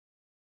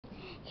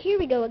here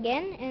we go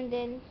again, and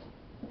then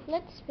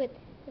let's put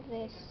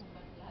this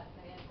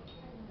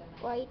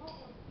white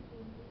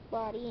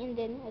body and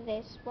then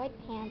this white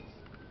pants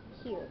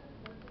here.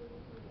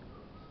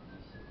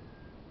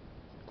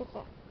 Like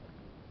that.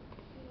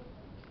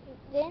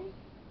 Then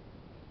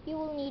you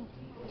will need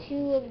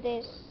two of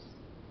this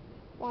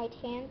white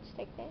hands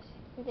like this,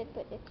 and then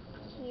put it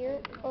here.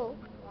 Oh.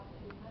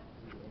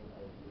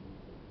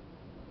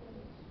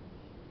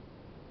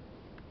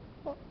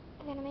 Oh,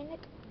 wait a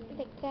minute.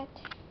 Like that.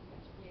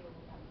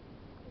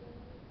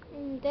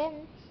 And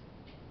then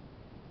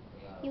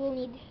you will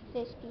need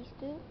this piece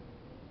too.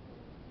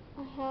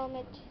 A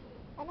helmet,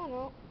 I don't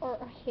know, or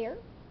a hair,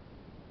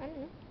 I don't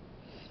know.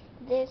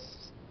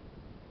 This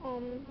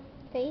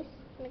face,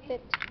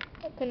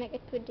 connect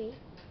it with the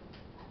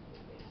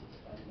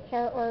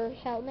hair or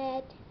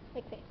helmet,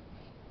 like this,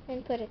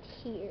 and put it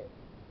here.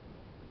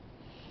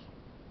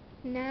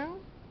 Now,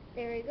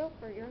 there you go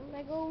for your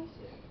Lego,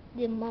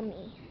 the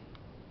mummy.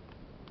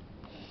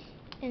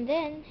 And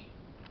then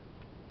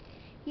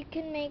you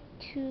can make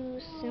a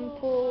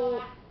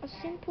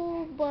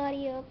simple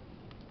body of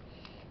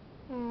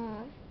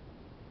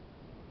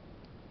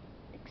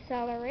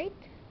XLR8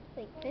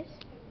 like this.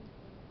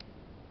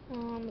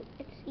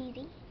 It's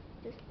easy,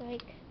 just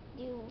like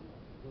do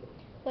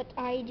what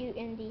I do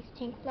in the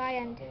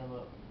Stinkfly, and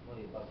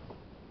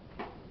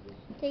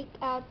take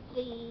out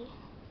the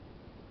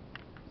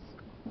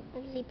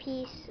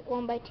piece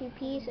 1x2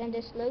 piece and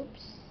the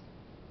slopes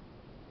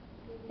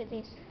with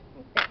this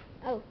like that.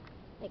 Oh,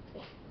 like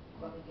this,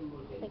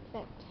 like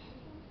that.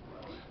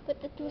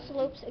 Put the two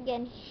slopes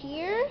again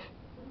here,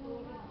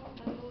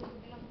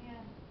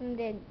 and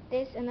then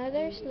this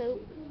another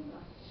slope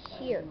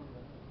here,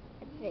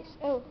 like this.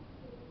 Oh,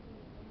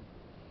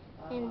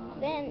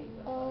 and then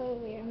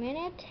wait a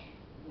minute.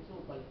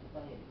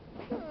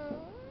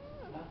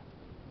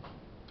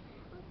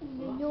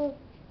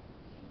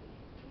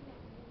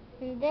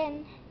 And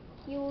then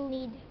you will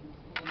need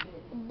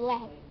a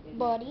black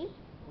body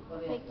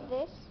like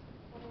this,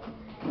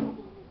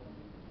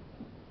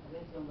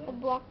 a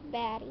black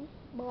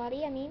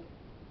body, I mean,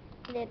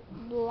 then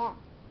black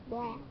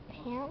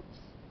pants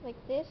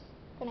like this,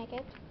 connect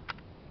it,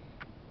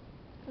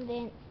 and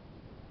then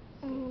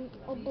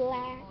a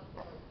black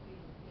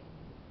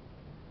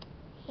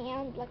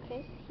hand like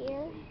this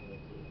here,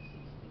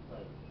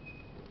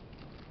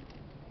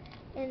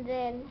 and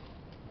then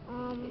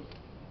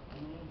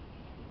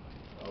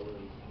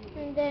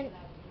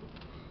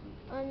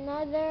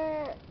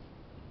another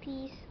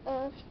piece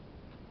of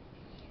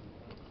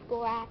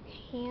black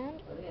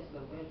hand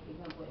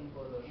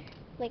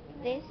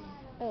like this.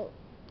 Oh,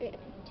 wait a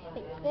minute,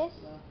 like this.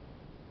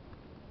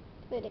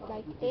 Put it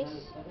like this.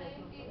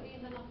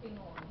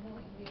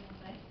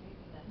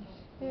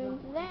 And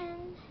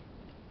then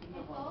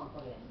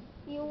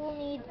you will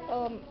need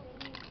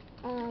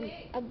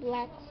a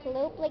black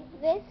slope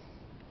like this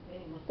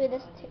with a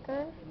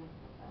sticker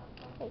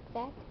like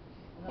that,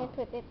 and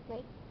put it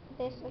like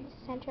this on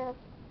the center of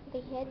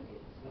the head.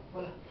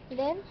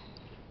 Then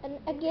and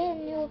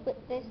again you will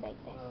put this like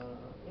this.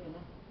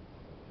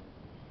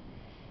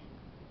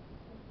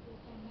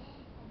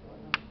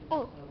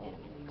 Oh, wait a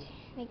minute,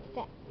 like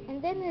that.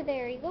 And then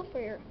there you go for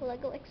your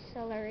Lego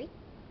XLR8.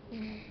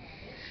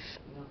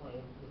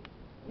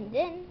 And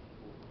then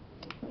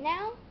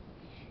now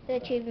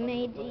that you've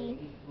made the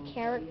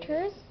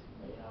characters,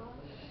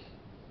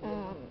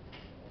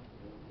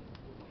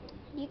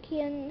 you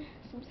can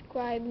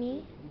subscribe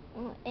me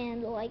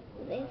and like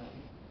this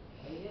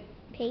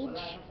page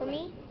for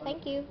me.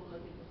 Thank you.